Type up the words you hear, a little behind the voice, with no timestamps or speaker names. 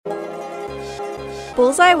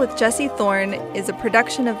Bullseye with Jesse Thorne is a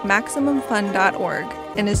production of MaximumFun.org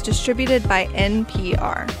and is distributed by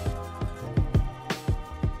NPR.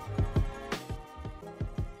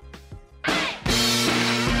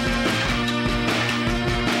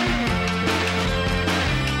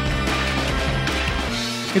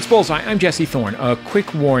 It's Bullseye. I'm Jesse Thorne. A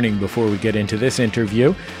quick warning before we get into this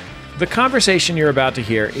interview. The conversation you're about to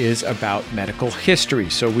hear is about medical history,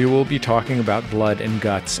 so we will be talking about blood and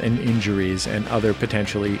guts and injuries and other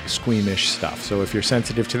potentially squeamish stuff. So if you're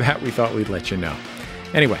sensitive to that, we thought we'd let you know.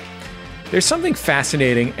 Anyway, there's something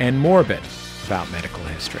fascinating and morbid about medical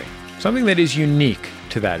history, something that is unique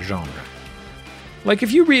to that genre. Like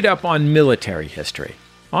if you read up on military history,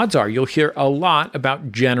 odds are you'll hear a lot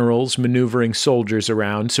about generals maneuvering soldiers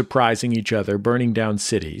around, surprising each other, burning down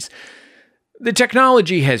cities. The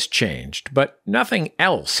technology has changed, but nothing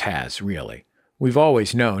else has, really. We've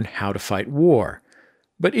always known how to fight war.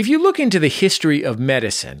 But if you look into the history of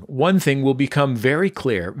medicine, one thing will become very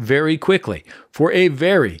clear very quickly. For a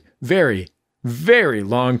very, very, very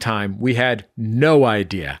long time, we had no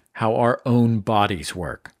idea how our own bodies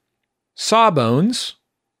work. Sawbones,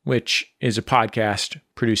 which is a podcast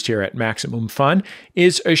produced here at Maximum Fun,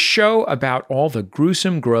 is a show about all the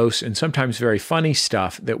gruesome, gross, and sometimes very funny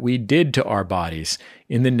stuff that we did to our bodies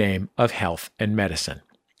in the name of health and medicine.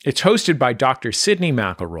 It's hosted by Dr. Sydnee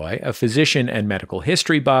McElroy, a physician and medical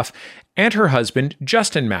history buff, and her husband,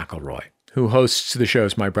 Justin McElroy, who hosts the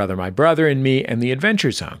shows My Brother, and Me and The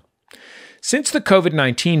Adventure Zone. Since the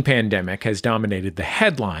COVID-19 pandemic has dominated the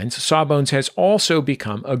headlines, Sawbones has also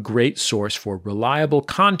become a great source for reliable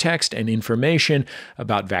context and information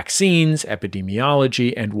about vaccines,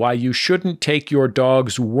 epidemiology, and why you shouldn't take your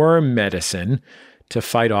dog's worm medicine to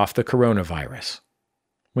fight off the coronavirus.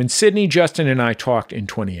 When Sydnee, Justin, and I talked in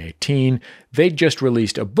 2018, they'd just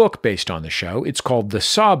released a book based on the show. It's called The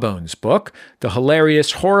Sawbones Book, The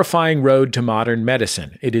Hilarious, Horrifying Road to Modern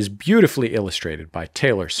Medicine. It is beautifully illustrated by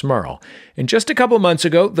Taylor Smurl. And just a couple months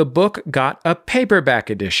ago, the book got a paperback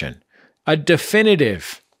edition, a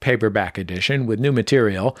definitive paperback edition with new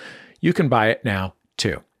material. You can buy it now,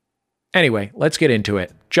 too. Anyway, let's get into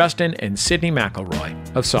it. Justin and Sydnee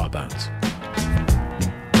McElroy of Sawbones.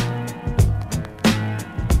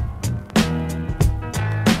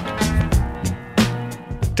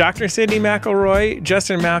 Dr. Sydnee McElroy,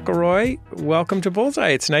 Justin McElroy, welcome to Bullseye.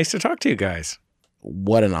 It's nice to talk to you guys.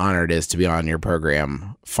 What an honor it is to be on your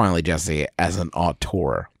program, finally, Jesse, as an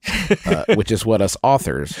auteur, which is what us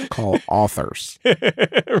authors call authors.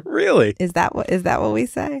 Really? Is that what we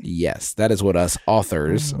say? Yes, that is what us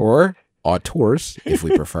authors, or auteurs, if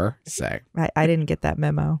we prefer, say. I didn't get that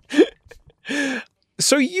memo.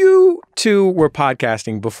 So you two were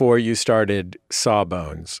podcasting before you started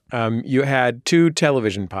Sawbones. You had two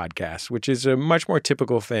television podcasts, which is a much more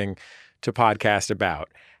typical thing to podcast about.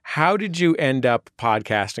 How did you end up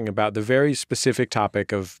podcasting about the very specific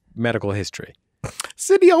topic of medical history?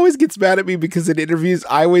 Sydnee always gets mad at me because in interviews,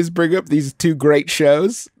 I always bring up these two great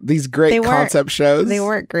shows, these great concept shows. They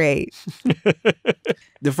weren't great.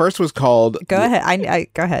 The first was called... Go ahead.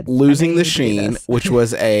 Go ahead. Losing the Sheen, which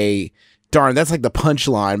was a... Darn, that's like the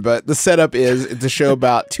punchline, but the setup is it's a show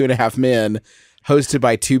about 2.5 Men hosted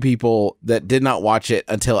by two people that did not watch it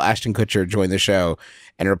until Ashton Kutcher joined the show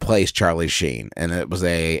and replaced Charlie Sheen. And it was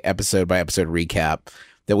a episode by episode recap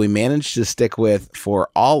that we managed to stick with for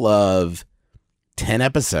all of 10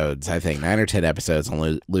 episodes, I think 9 or 10 episodes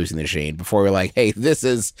on Losing the Sheen before we're like, hey,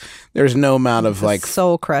 there's no amount of like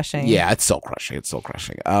soul crushing. Yeah, it's soul crushing.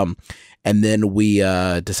 And then we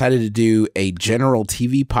decided to do a general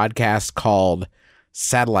TV podcast called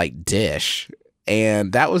Satellite Dish.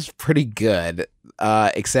 And that was pretty good,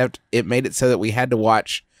 except it made it so that we had to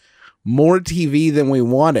watch more TV than we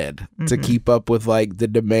wanted to keep up with like the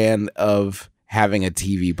demand of having a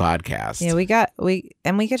TV podcast. Yeah,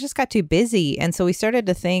 we just got too busy. And so we started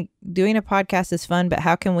to think doing a podcast is fun, but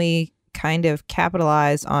how can we kind of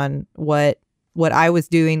capitalize on what I was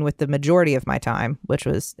doing with the majority of my time, which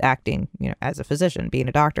was acting, as a physician, being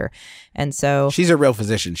a doctor. And so she's a real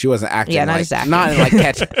physician. She wasn't acting. Yeah, not just acting. Not in like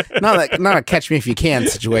not a catch me if you can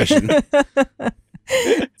situation.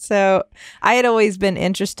 So I had always been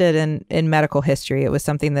interested in medical history. It was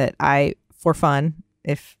something that I, for fun,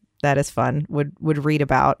 if that is fun, would read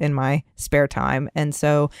about in my spare time. And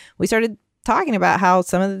so we started talking about how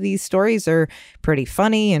some of these stories are pretty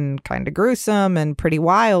funny and kind of gruesome and pretty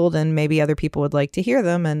wild, and maybe other people would like to hear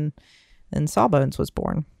them. And then Sawbones was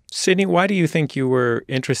born. Sydnee, why do you think you were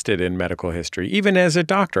interested in medical history, even as a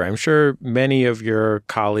doctor? I'm sure many of your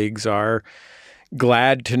colleagues are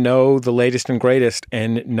glad to know the latest and greatest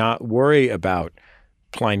and not worry about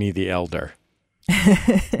Pliny the Elder.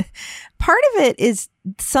 Part of it is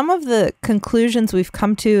some of the conclusions we've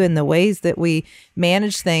come to and the ways that we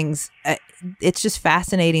manage things. It's just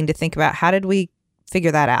fascinating to think about, how did we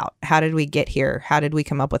figure that out? How did we get here? How did we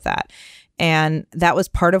come up with that? And that was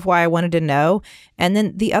part of why I wanted to know. And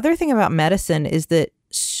then the other thing about medicine is that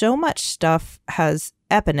so much stuff has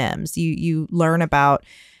eponyms. You learn about,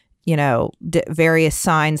 various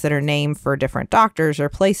signs that are named for different doctors or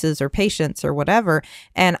places or patients or whatever.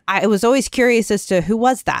 And I was always curious as to who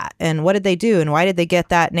was that and what did they do and why did they get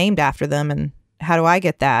that named after them and how do I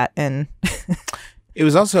get that? And it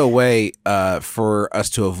was also a way for us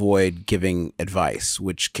to avoid giving advice,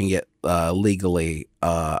 which can get legally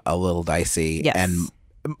a little dicey and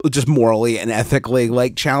just morally and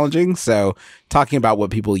ethically challenging. So talking about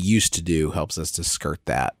what people used to do helps us to skirt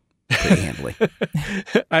that pretty handily.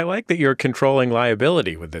 I like that you're controlling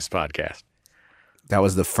liability with this podcast. That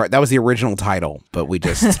was the original title, but we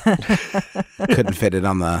just couldn't fit it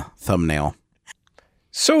on the thumbnail.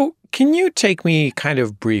 So can you take me kind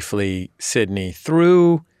of briefly, Sydnee,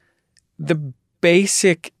 through the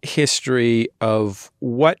basic history of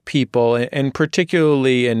what people, and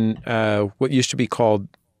particularly in what used to be called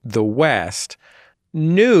the West,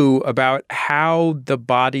 knew about how the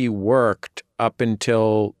body worked up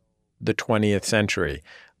until the 20th century?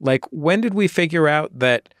 Like, when did we figure out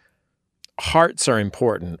that hearts are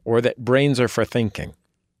important or that brains are for thinking?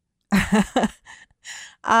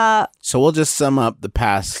 So we'll just sum up the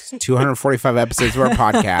past 245 episodes of our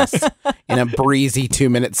podcast in a breezy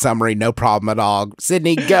 2-minute summary. No problem at all.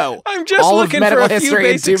 Sydnee, go. I'm just all looking for a few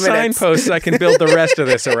basic signposts I can build the rest of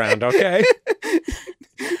this around, okay?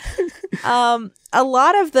 A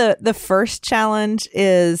lot of the first challenge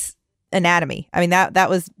is anatomy. I mean, that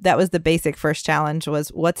was the basic first challenge, was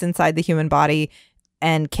what's inside the human body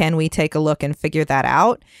and can we take a look and figure that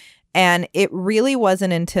out? And it really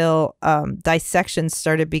wasn't until dissections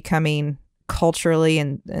started becoming culturally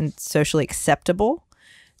and socially acceptable.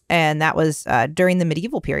 And that was during the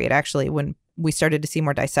medieval period, actually, when we started to see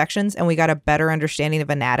more dissections and we got a better understanding of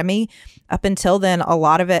anatomy. Up until then, a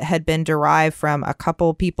lot of it had been derived from a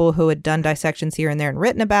couple people who had done dissections here and there and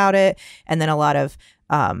written about it, and then a lot of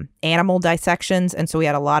animal dissections. And so we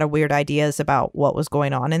had a lot of weird ideas about what was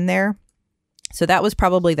going on in there. So that was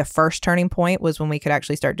probably the first turning point, was when we could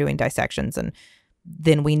actually start doing dissections, and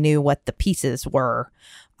then we knew what the pieces were.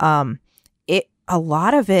 A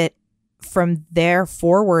lot of it from there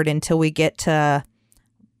forward until we get to,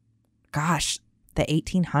 the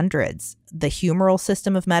 1800s. The humoral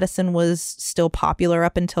system of medicine was still popular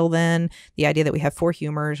up until then. The idea that we have 4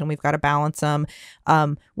 humors and we've got to balance them.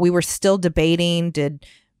 We were still debating, did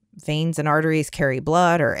veins and arteries carry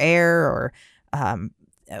blood or air, or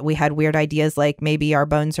we had weird ideas like maybe our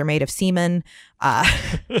bones are made of semen.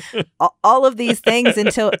 All of these things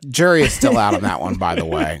until... Jury is still out on that one, by the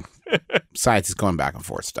way. Science is going back and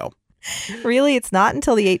forth still. Really, it's not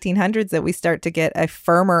until the 1800s that we start to get a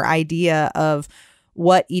firmer idea of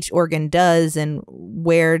what each organ does and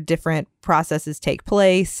where different processes take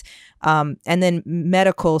place. And then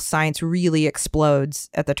medical science really explodes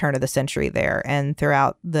at the turn of the century there. And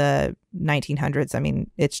throughout the 1900s, I mean,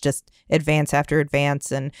 it's just advance after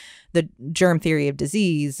advance, and the germ theory of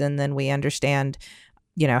disease. And then we understand,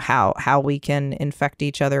 how we can infect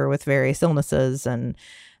each other with various illnesses, and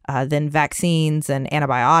then vaccines and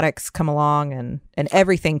antibiotics come along, and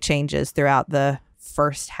everything changes throughout the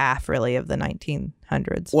first half, really, of the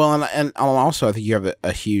 1900s. Well, and also I think you have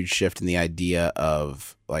a huge shift in the idea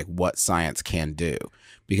of what science can do,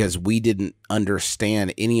 because we didn't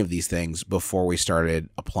understand any of these things before we started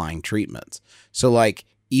applying treatments. So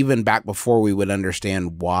even back before we would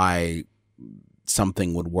understand why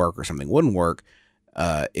something would work or something wouldn't work,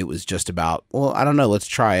 it was just about, well, I don't know, let's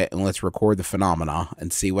try it and let's record the phenomena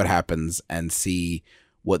and see what happens and see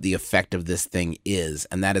what the effect of this thing is.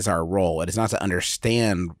 And that is our role. It is not to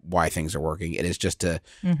understand why things are working. It is just to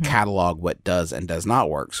catalog what does and does not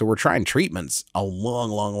work. So we're trying treatments a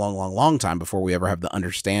long time before we ever have the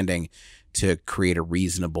understanding to create a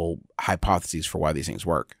reasonable hypothesis for why these things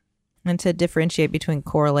work. And to differentiate between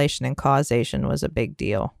correlation and causation was a big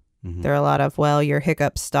deal. Mm-hmm. There are a lot of, your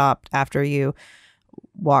hiccups stopped after you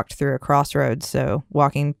walked through a crossroads, so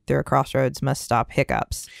walking through a crossroads must stop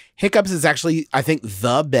hiccups. Hiccups is actually, I think,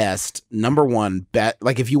 the best number one bet.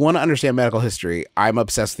 If you want to understand medical history, I'm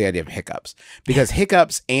obsessed with the idea of hiccups, because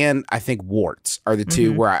hiccups and I think warts are the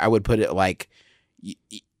two where I would put it.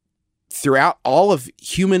 Throughout all of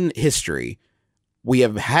human history, we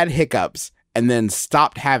have had hiccups and then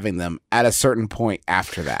stopped having them at a certain point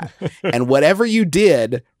after that. And whatever you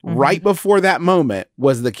did right before that moment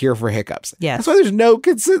was the cure for hiccups. Yes. That's why there's no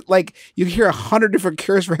like you hear 100 different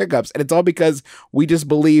cures for hiccups, and it's all because we just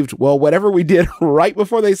believed, well, whatever we did right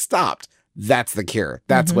before they stopped, that's the cure.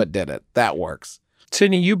 That's what did it. That works.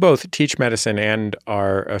 Sydnee, you both teach medicine and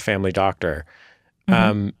are a family doctor.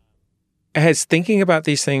 Has thinking about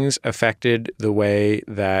these things affected the way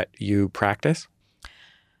that you practice?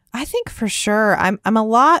 I think for sure. I'm a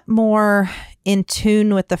lot more in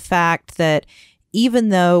tune with the fact that even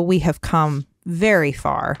though we have come very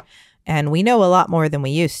far and we know a lot more than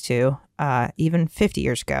we used to, even 50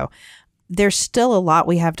 years ago, there's still a lot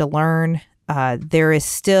we have to learn. There is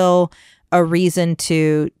still a reason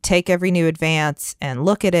to take every new advance and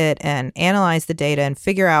look at it and analyze the data and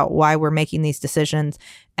figure out why we're making these decisions,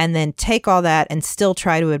 and then take all that and still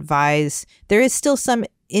try to advise. There is still some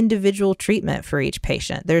individual treatment for each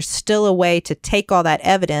patient. There's still a way to take all that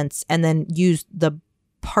evidence and then use the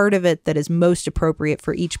part of it that is most appropriate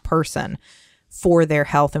for each person for their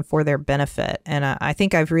health and for their benefit. And I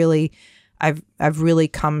think I've really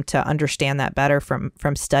come to understand that better from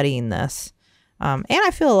studying this. And I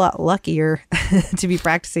feel a lot luckier to be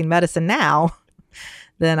practicing medicine now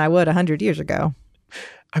than I would 100 years ago.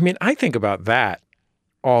 I mean, I think about that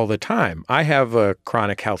all the time. I have a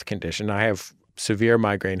chronic health condition. I have severe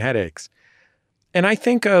migraine headaches. And I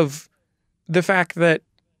think of the fact that,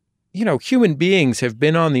 you know, human beings have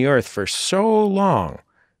been on the earth for so long,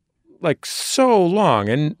 like so long.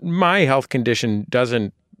 And my health condition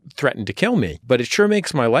doesn't threaten to kill me, but it sure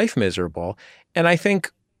makes my life miserable. And I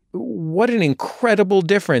think what an incredible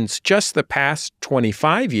difference just the past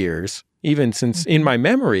 25 years, even since in my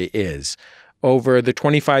memory, is over the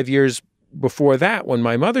 25 years before that when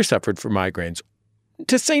my mother suffered from migraines,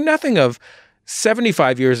 to say nothing of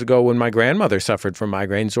 75 years ago when my grandmother suffered from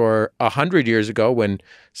migraines, or 100 years ago when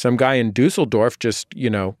some guy in Dusseldorf just, you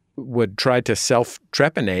know, would try to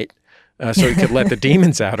self-trepanate so he could let the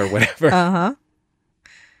demons out or whatever.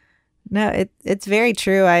 No, it's very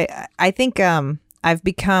true. I think I've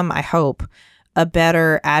become, I hope, a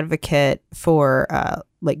better advocate for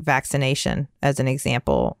like vaccination as an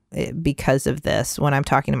example because of this when I'm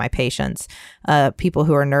talking to my patients, people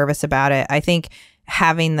who are nervous about it. I think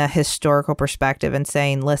having the historical perspective and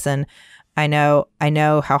saying, listen, I know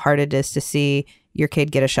how hard it is to see your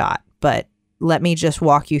kid get a shot, but let me just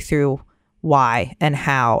walk you through why and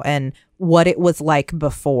how and what it was like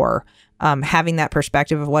before. Having that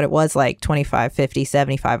perspective of what it was like 25, 50,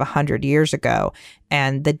 75, 100 years ago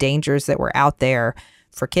and the dangers that were out there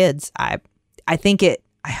for kids. I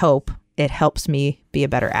hope it helps me be a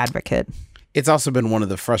better advocate. It's also been one of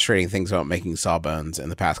the frustrating things about making Sawbones in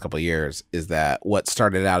the past couple of years is that what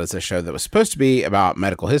started out as a show that was supposed to be about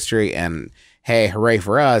medical history and, hey, hooray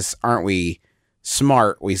for us, aren't we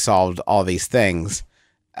smart? We solved all these things.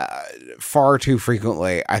 Far too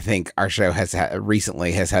frequently, I think our show has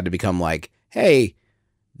recently had to become like, hey,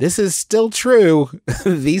 this is still true.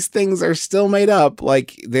 These things are still made up.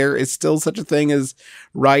 Like there is still such a thing as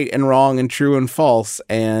right and wrong and true and false.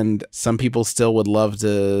 And some people still would love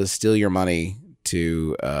to steal your money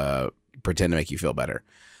to pretend to make you feel better.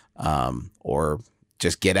 Or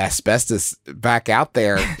just get asbestos back out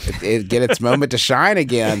there, get its moment to shine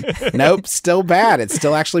again. Nope, still bad. It's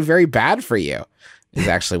still actually very bad for you. Is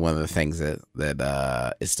actually one of the things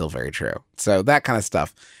that is still very true. So that kind of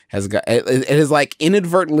stuff has got it has like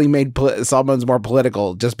inadvertently made Sawbones more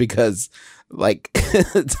political just because like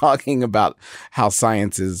talking about how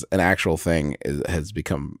science is an actual thing has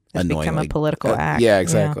become annoying. Become a political act. Yeah,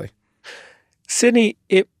 exactly. Yeah. Sydnee,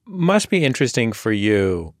 it must be interesting for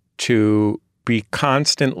you to be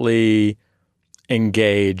constantly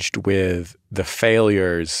engaged with the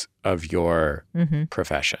failures of your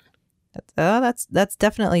profession. That's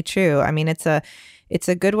definitely true. I mean, it's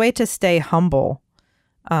a good way to stay humble,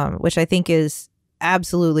 which I think is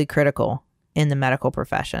absolutely critical in the medical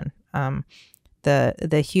profession.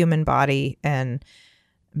 The human body and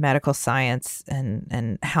medical science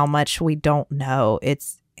and how much we don't know.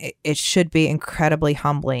 It should be incredibly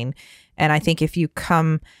humbling. And I think if you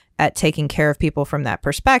come at taking care of people from that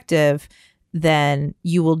perspective, then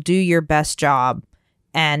you will do your best job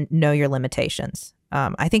and know your limitations.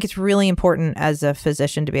 I think it's really important as a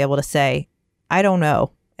physician to be able to say, I don't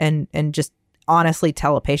know, and just honestly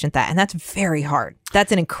tell a patient that. And that's very hard.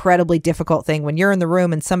 That's an incredibly difficult thing when you're in the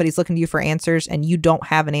room and somebody's looking to you for answers and you don't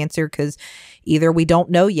have an answer because either we don't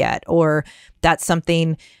know yet or that's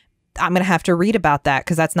something I'm going to have to read about that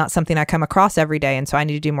because that's not something I come across every day. And so I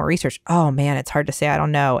need to do more research. Oh man, it's hard to say I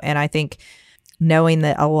don't know. And I think knowing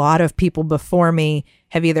that a lot of people before me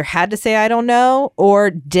have either had to say I don't know or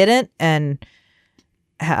didn't, and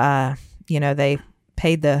they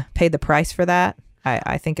paid the price for that.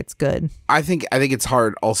 I think it's good. I think it's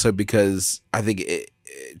hard also because I think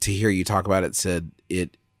to hear you talk about it, Sid,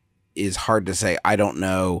 it is hard to say I don't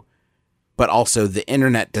know, but also the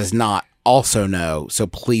internet does not also know. So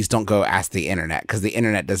please don't go ask the internet, because the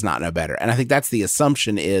internet does not know better. And I think that's the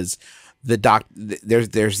assumption is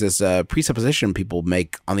there's this presupposition people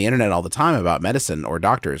make on the internet all the time about medicine or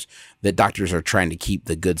doctors, that doctors are trying to keep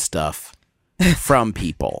the good stuff from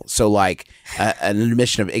people. So like an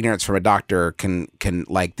admission of ignorance from a doctor can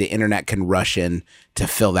like the internet can rush in to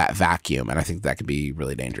fill that vacuum, and I think that could be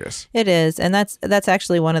really dangerous. It is, and that's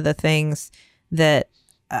actually one of the things that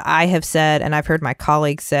I have said, and I've heard my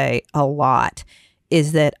colleagues say a lot,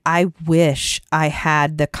 is that I wish I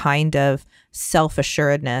had the kind of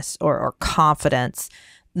self-assuredness or confidence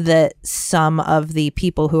that some of the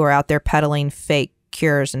people who are out there peddling fake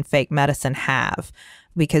cures and fake medicine have.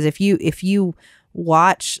 Because if you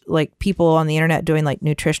watch like people on the internet doing like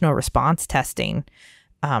nutritional response testing,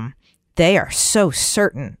 they are so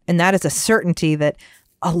certain, and that is a certainty that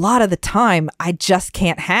a lot of the time I just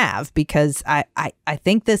can't have, because I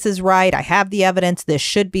think this is right. I have the evidence. This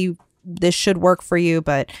should work for you,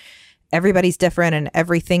 but everybody's different, and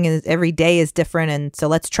every day is different. And so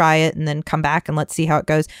let's try it and then come back and let's see how it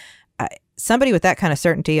goes. Somebody with that kind of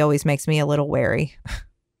certainty always makes me a little wary.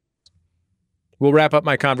 We'll wrap up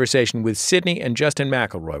my conversation with Sydnee and Justin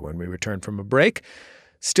McElroy when we return from a break.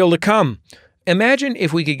 Still to come. Imagine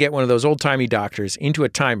if we could get one of those old-timey doctors into a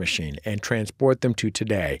time machine and transport them to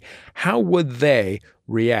today. How would they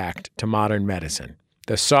react to modern medicine?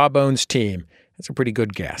 The Sawbones team, that's a pretty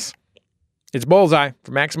good guess. It's Bullseye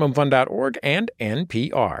from MaximumFun.org and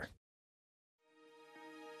NPR.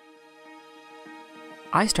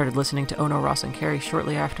 I started listening to Ono, Ross & Carey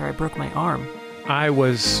shortly after I broke my arm. I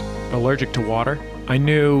was allergic to water. I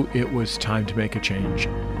knew it was time to make a change.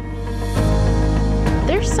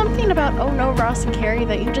 There's something about Ono, Ross & Carey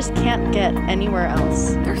that you just can't get anywhere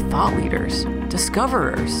else. They're thought leaders,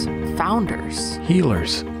 discoverers, founders,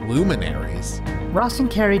 healers, luminaries. Ross and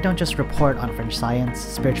Carey don't just report on fringe science,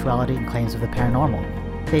 spirituality, and claims of the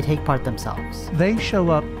paranormal. They take part themselves. They show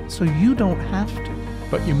up so you don't have to.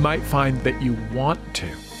 But you might find that you want to.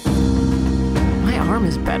 My arm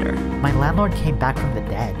is better. My landlord came back from the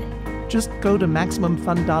dead. Just go to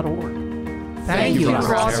MaximumFun.org. Thank you,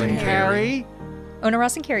 Ross and Carey. Ono,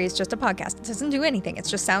 Ross & Carey is just a podcast. It doesn't do anything.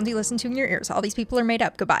 It's just sounds you listen to in your ears. All these people are made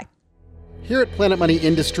up. Goodbye. Here at Planet Money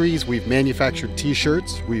Industries, we've manufactured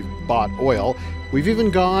t-shirts, we've bought oil, we've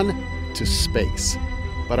even gone to space.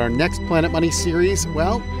 But our next Planet Money series,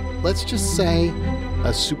 well, let's just say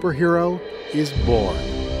a superhero is born.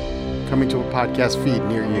 Coming to a podcast feed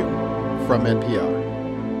near you from NPR.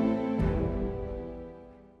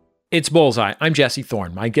 It's Bullseye. I'm Jesse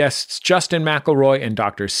Thorne. My guests, Justin McElroy and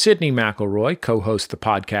Dr. Sydnee McElroy, co-host the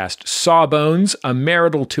podcast Sawbones, a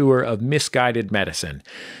marital tour of misguided medicine.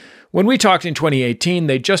 When we talked in 2018,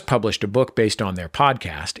 they just published a book based on their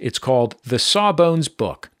podcast. It's called The Sawbones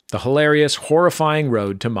Book, The Hilarious, Horrifying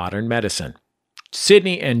Road to Modern Medicine.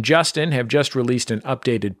 Sydnee and Justin have just released an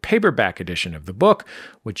updated paperback edition of the book,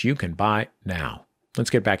 which you can buy now. Let's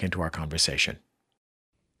get back into our conversation.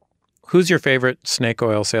 Who's your favorite snake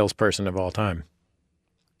oil salesperson of all time?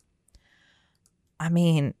 I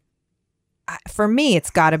mean, for me, it's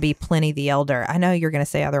got to be Pliny the Elder. I know you're going to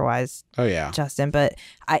say otherwise, Oh, yeah. Justin, but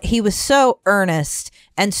he was so earnest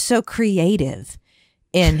and so creative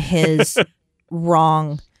in his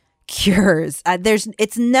wrong cures.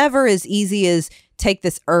 It's never as easy as take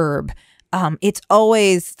this herb. It's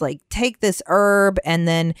always like take this herb and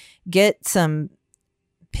then get some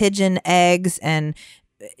pigeon eggs and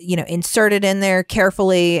insert it in there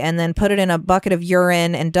carefully and then put it in a bucket of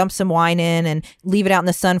urine and dump some wine in and leave it out in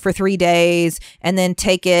the sun for 3 days and then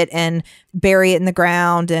take it and bury it in the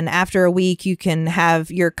ground. And after a week, you can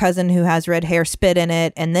have your cousin who has red hair spit in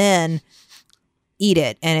it and then eat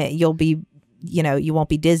it. And you'll be, you won't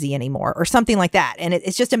be dizzy anymore or something like that. And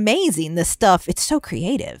it's just amazing. This stuff. It's so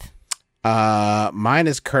creative. Mine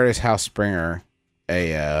is Curtis House Springer,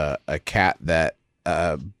 a cat that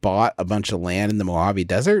bought a bunch of land in the Mojave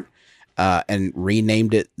Desert and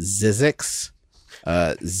renamed it zzyzx.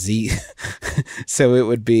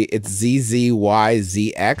 So it's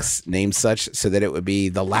zzyzx, named such so that it would be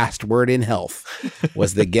the last word in health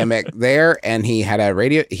was the gimmick there. And he had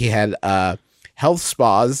health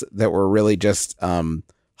spas that were really just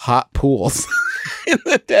hot pools in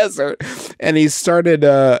the desert. And he started,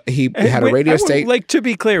 he had a radio station. Like, to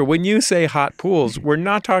be clear, when you say hot pools, we're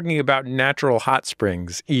not talking about natural hot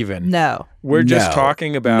springs even. No. We're just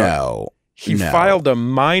talking about he filed a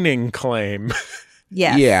mining claim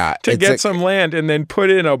Yes. Yeah. to get some land and then put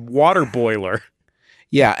in a water boiler.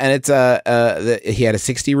 Yeah, and it's he had a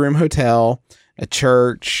 60-room hotel, a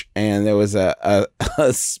church, and there was a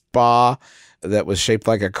spa that was shaped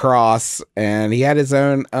like a cross, and he had his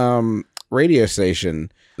own radio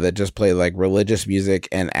station that just played like religious music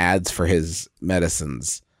and ads for his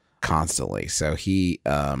medicines constantly. So he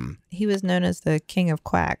was known as the King of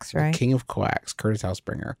Quacks, right? King of Quacks. Curtis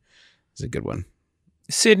Housebringer is a good one.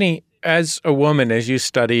 Sydnee, as a woman, as you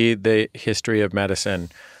study the history of medicine,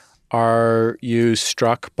 are you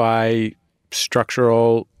struck by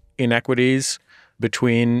structural inequities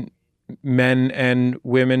between men and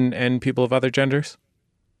women and people of other genders?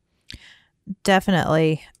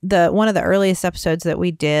 Definitely. One of the earliest episodes that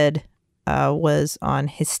we did was on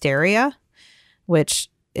hysteria, which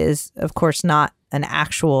is, of course, not an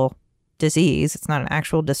actual disease. It's not an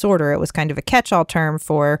actual disorder. It was kind of a catch-all term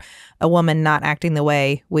for a woman not acting the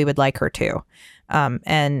way we would like her to.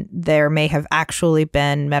 And there may have actually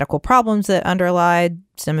been medical problems that underlied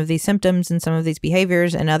some of these symptoms and some of these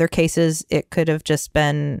behaviors. In other cases, it could have just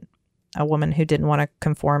been a woman who didn't want to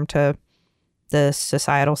conform to the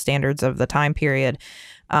societal standards of the time period.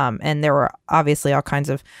 And there were obviously all kinds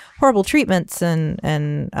of horrible treatments,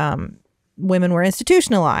 and women were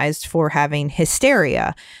institutionalized for having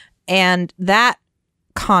hysteria. And that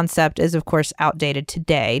concept is, of course, outdated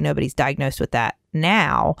today. Nobody's diagnosed with that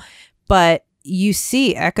now. But you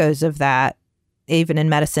see echoes of that even in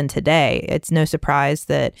medicine today. It's no surprise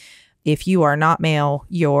that if you are not male,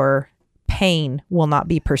 your pain will not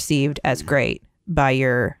be perceived as great by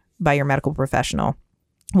your medical professional.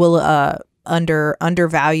 Will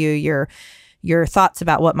undervalue your thoughts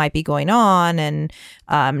about what might be going on, and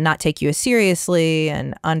not take you as seriously,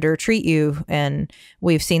 and undertreat you. And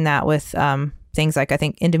we've seen that with things like, I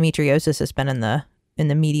think endometriosis has been in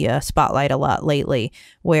the media spotlight a lot lately,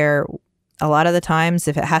 where a lot of the times,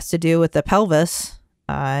 if it has to do with the pelvis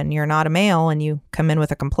and you're not a male and you come in with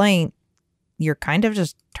a complaint, you're kind of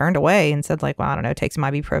just turned away and said, like, well, I don't know, take some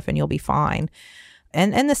ibuprofen, you'll be fine.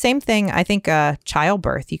 And the same thing, I think,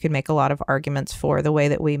 childbirth. You could make a lot of arguments for the way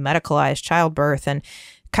that we medicalized childbirth and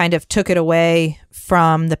kind of took it away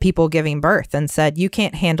from the people giving birth and said, you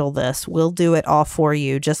can't handle this. We'll do it all for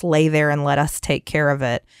you. Just lay there and let us take care of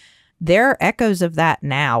it. There are echoes of that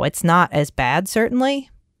now. It's not as bad, certainly.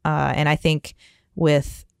 And I think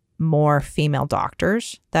with more female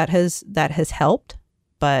doctors, that has helped.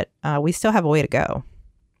 But we still have a way to go.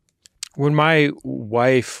 When my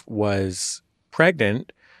wife was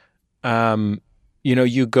pregnant,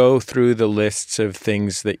 you go through the lists of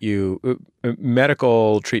things that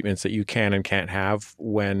medical treatments that you can and can't have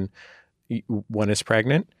when one is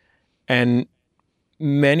pregnant. And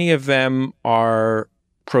many of them are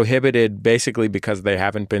prohibited basically because they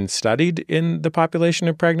haven't been studied in the population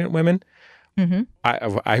of pregnant women. Mm-hmm.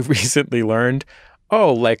 I recently learned,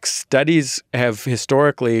 studies have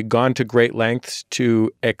historically gone to great lengths to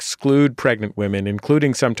exclude pregnant women,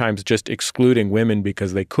 including sometimes just excluding women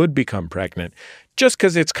because they could become pregnant, just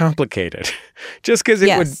because it's complicated, just because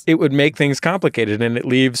it would make things complicated, and it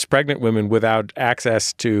leaves pregnant women without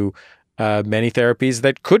access to many therapies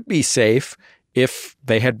that could be safe if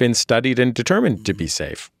they had been studied and determined to be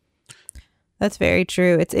safe. That's very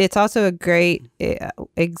true. It's also a great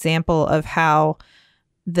example of how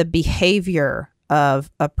the behavior of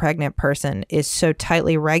a pregnant person is so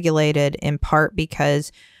tightly regulated, in part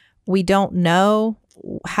because we don't know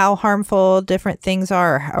how harmful different things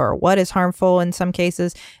are, or what is harmful in some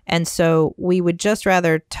cases. And so we would just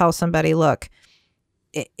rather tell somebody, look,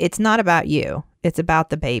 it's not about you. It's about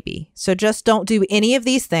the baby. So just don't do any of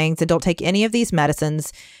these things, and don't take any of these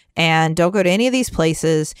medicines, and don't go to any of these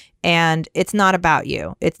places. And it's not about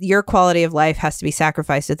you. It's your quality of life has to be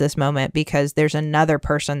sacrificed at this moment because there's another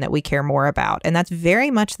person that we care more about. And that's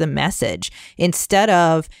very much the message. Instead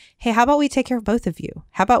of, hey, how about we take care of both of you?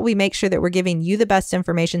 How about we make sure that we're giving you the best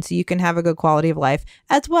information so you can have a good quality of life,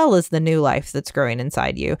 as well as the new life that's growing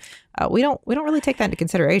inside you. We don't really take that into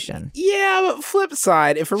consideration. Yeah, but flip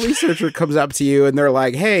side, if a researcher comes up to you and they're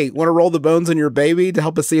like, hey, want to roll the bones on your baby to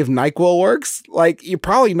help us see if NyQuil works? Like, you're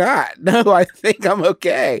probably not. No, I think I'm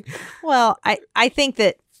okay. Well, I think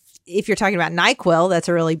that if you're talking about NyQuil, that's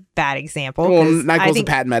a really bad example. Well, NyQuil's a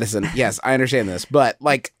patent medicine. Yes, I understand this. But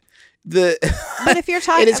like but if you're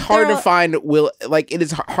talking, it is hard to find it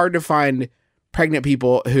is hard to find pregnant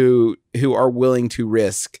people who are willing to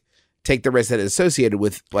take the risk that is associated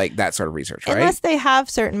with like that sort of research, right? Unless they have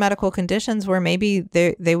certain medical conditions where maybe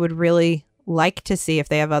they would really like to see if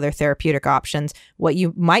they have other therapeutic options. What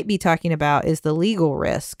you might be talking about is the legal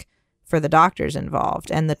risk for the doctors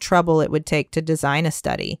involved and the trouble it would take to design a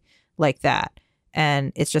study like that.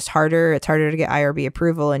 And it's just harder. It's harder to get IRB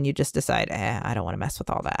approval, and you just decide, I don't want to mess with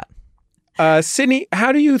all that. Sydnee,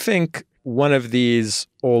 how do you think one of these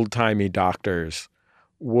old-timey doctors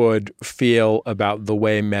would feel about the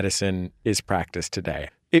way medicine is practiced today?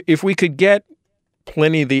 If we could get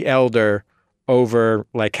Pliny the Elder over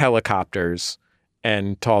like helicopters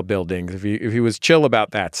and tall buildings, if he was chill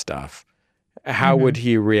about that stuff, how would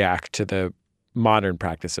he react to the modern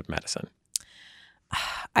practice of medicine?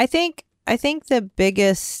 I think the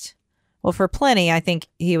biggest, well, for Pliny, I think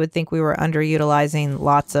he would think we were underutilizing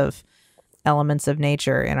lots of elements of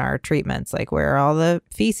nature in our treatments. Like, where are all the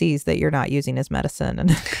feces that you're not using as medicine? And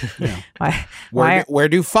where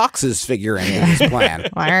do foxes figure in this plan?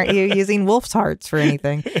 Why aren't you using wolf's hearts for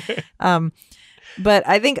anything? But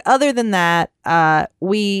I think other than that,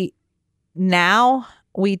 we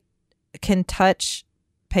can touch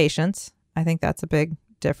patients. I think that's a big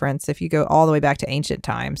difference. If you go all the way back to ancient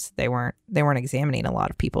times, they weren't examining a lot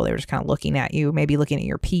of people. They were just kind of looking at you, maybe looking at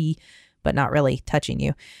your pee, but not really touching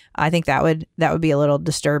you. I think that would be a little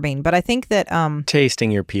disturbing. But I think that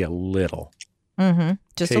tasting your pee a little, just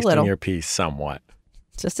tasting a little, your pee somewhat,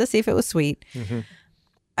 just to see if it was sweet.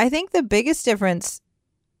 I think the biggest difference,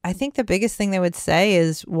 I think the biggest thing they would say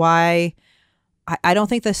is why I don't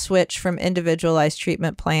think the switch from individualized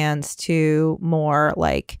treatment plans to more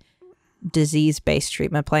like disease-based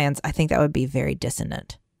treatment plans, I think that would be very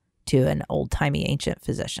dissonant to an old-timey ancient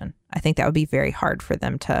physician. I think that would be very hard for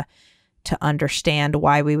them to understand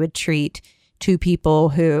why we would treat two people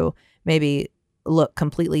who maybe look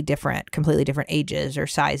completely different ages or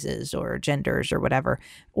sizes or genders or whatever,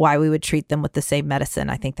 why we would treat them with the same medicine.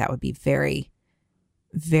 I think that would be very,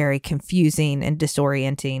 very confusing and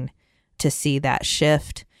disorienting to see that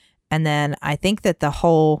shift. And then I think that the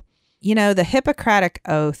whole, the Hippocratic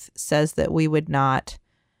Oath says that we would not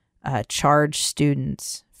charge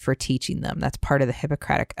students for teaching them. That's part of the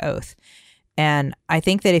Hippocratic Oath. And I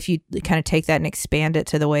think that if you kind of take that and expand it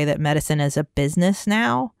to the way that medicine is a business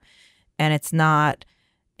now, and it's not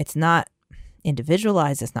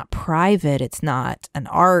individualized, it's not private, it's not an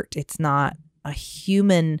art, it's not a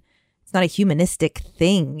humanistic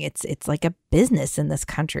thing. It's like a business in this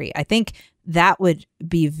country. I think that would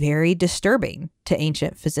be very disturbing to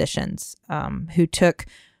ancient physicians who took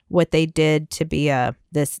what they did to be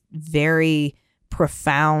this very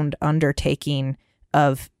profound undertaking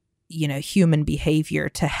of human behavior,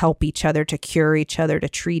 to help each other, to cure each other, to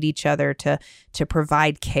treat each other, to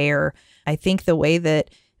provide care. I think the way that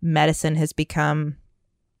medicine has become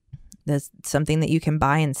something that you can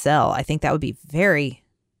buy and sell, I think that would be very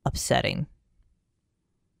upsetting.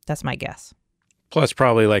 That's my guess. Plus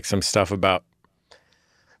probably like some stuff about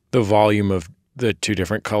the volume of the two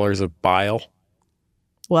different colors of bile.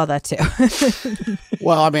 Well, that too.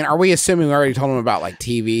 Well, I mean, are we assuming we already told them about like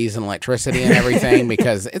TVs and electricity and everything?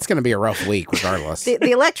 Because it's going to be a rough week regardless.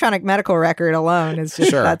 The electronic medical record alone is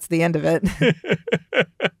just, that's the end of it.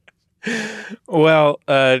 Well,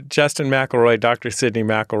 Justin McElroy, Dr. Sydnee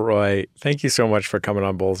McElroy, thank you so much for coming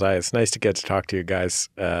on Bullseye. It's nice to get to talk to you guys.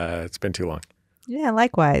 It's been too long. Yeah,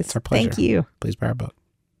 likewise. It's our pleasure. Thank you. Please buy our book.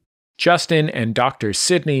 Justin and Dr.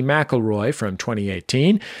 Sydnee McElroy from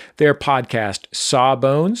 2018. Their podcast,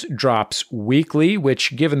 Sawbones, drops weekly,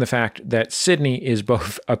 which, given the fact that Sydnee is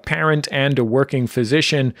both a parent and a working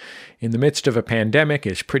physician in the midst of a pandemic,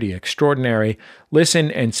 is pretty extraordinary. Listen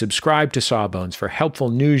and subscribe to Sawbones for helpful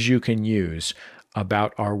news you can use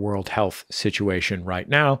about our world health situation right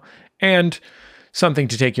now, and something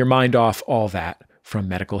to take your mind off all that from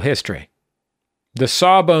medical history. The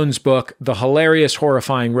Sawbones book, The Hilarious,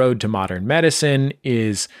 Horrifying Road to Modern Medicine,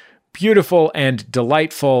 is beautiful and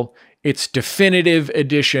delightful. Its definitive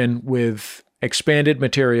edition with expanded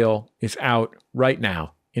material is out right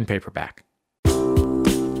now in paperback.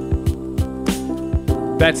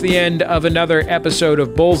 That's the end of another episode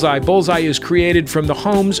of Bullseye. Bullseye is created from the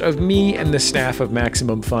homes of me and the staff of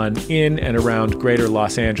Maximum Fun in and around greater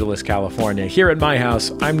Los Angeles, California. Here at my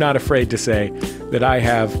house, I'm not afraid to say that I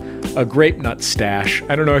have a grape nut stash.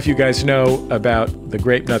 I don't know if you guys know about the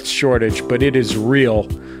grape nuts shortage, but it is real.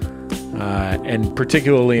 And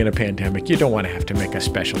particularly in a pandemic, you don't want to have to make a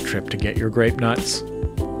special trip to get your grape nuts.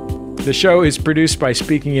 The show is produced by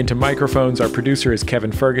Speaking Into Microphones. Our producer is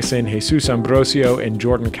Kevin Ferguson. Jesus Ambrosio and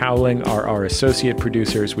Jordan Cowling are our associate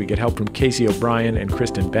producers. We get help from Casey O'Brien and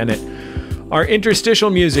Kristen Bennett. Our interstitial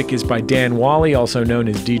music is by Dan Wally, also known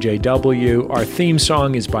as DJW. Our theme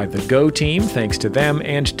song is by The Go Team, thanks to them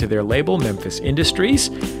and to their label, Memphis Industries.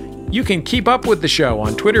 You can keep up with the show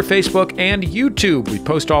on Twitter, Facebook, and YouTube. We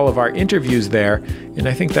post all of our interviews there. And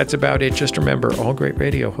I think that's about it. Just remember, all great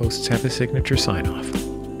radio hosts have a signature sign-off.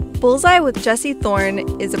 Bullseye with Jesse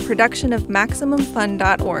Thorne is a production of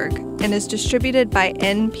MaximumFun.org and is distributed by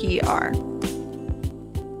NPR.